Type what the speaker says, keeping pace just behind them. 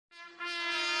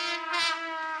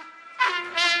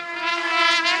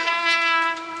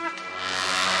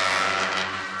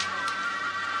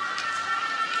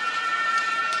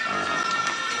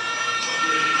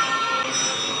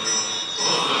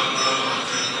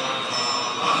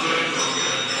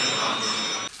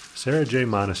Sera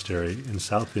Monastery in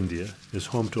South India is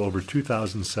home to over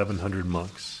 2,700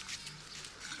 monks.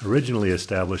 Originally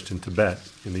established in Tibet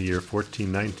in the year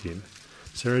 1419,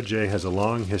 Sera has a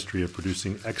long history of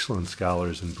producing excellent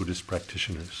scholars and Buddhist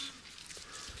practitioners.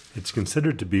 It's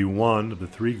considered to be one of the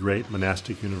three great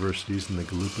monastic universities in the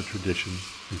Gelugpa tradition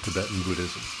in Tibetan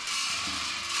Buddhism.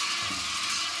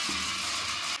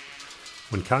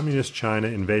 When Communist China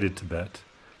invaded Tibet,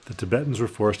 the Tibetans were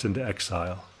forced into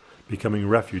exile, becoming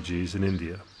refugees in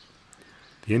India.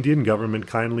 The Indian government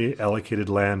kindly allocated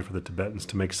land for the Tibetans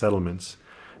to make settlements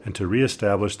and to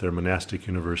re-establish their monastic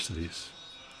universities.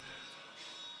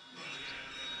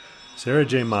 Sera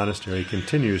Monastery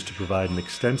continues to provide an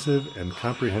extensive and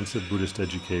comprehensive Buddhist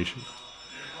education.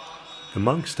 The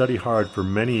monks study hard for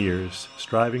many years,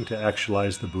 striving to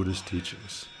actualize the Buddhist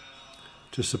teachings.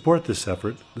 To support this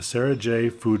effort, the Sera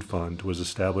Food Fund was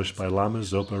established by Lama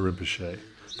Zopa Rinpoche,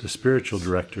 the spiritual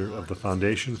director of the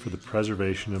Foundation for the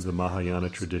Preservation of the Mahayana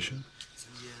Tradition.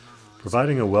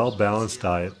 Providing a well-balanced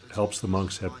diet helps the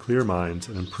monks have clear minds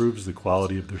and improves the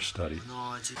quality of their study.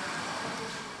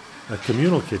 A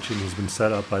communal kitchen has been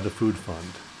set up by the Food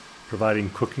Fund. Providing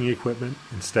cooking equipment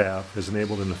and staff has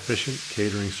enabled an efficient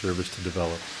catering service to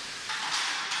develop.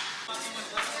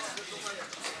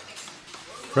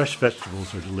 Fresh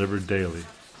vegetables are delivered daily.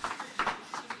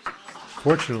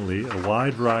 Fortunately, a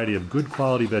wide variety of good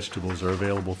quality vegetables are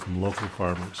available from local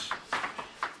farmers.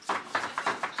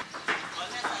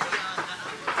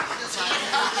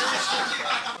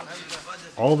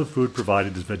 All the food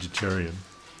provided is vegetarian.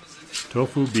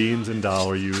 Tofu, beans, and dal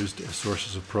are used as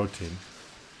sources of protein.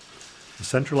 The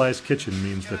centralized kitchen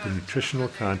means that the nutritional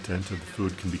content of the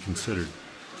food can be considered.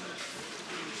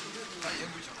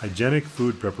 Hygienic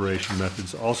food preparation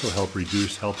methods also help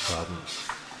reduce health problems.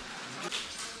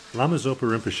 Lama Zopa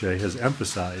Rinpoche has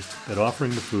emphasized that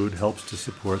offering the food helps to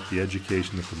support the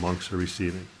education that the monks are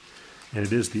receiving, and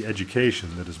it is the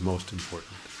education that is most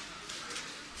important.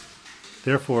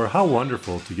 Therefore, how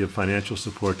wonderful to give financial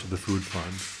support to the Food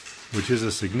Fund, which is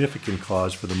a significant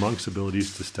cause for the monks'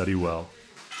 abilities to study well.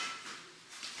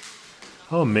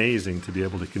 How amazing to be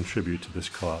able to contribute to this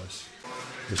cause.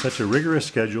 With such a rigorous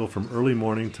schedule from early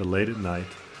morning to late at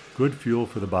night, good fuel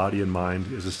for the body and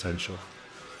mind is essential.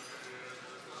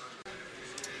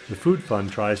 The Food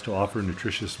Fund tries to offer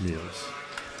nutritious meals.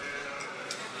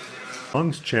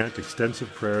 Monks chant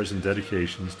extensive prayers and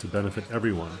dedications to benefit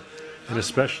everyone, and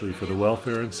especially for the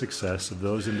welfare and success of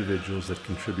those individuals that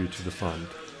contribute to the fund.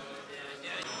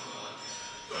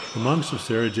 The monks of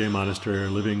Sera Monastery are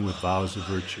living with vows of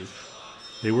virtue.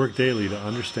 They work daily to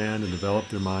understand and develop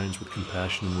their minds with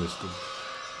compassion and wisdom.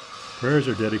 Prayers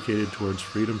are dedicated towards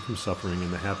freedom from suffering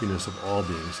and the happiness of all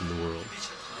beings in the world.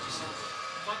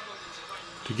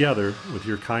 Together, with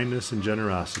your kindness and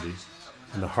generosity,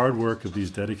 and the hard work of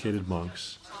these dedicated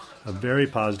monks, a very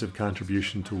positive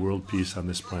contribution to world peace on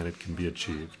this planet can be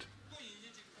achieved.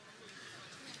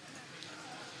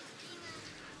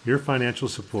 Your financial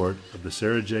support of the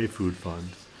Sera Food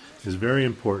Fund is very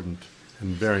important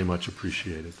and very much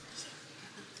appreciated.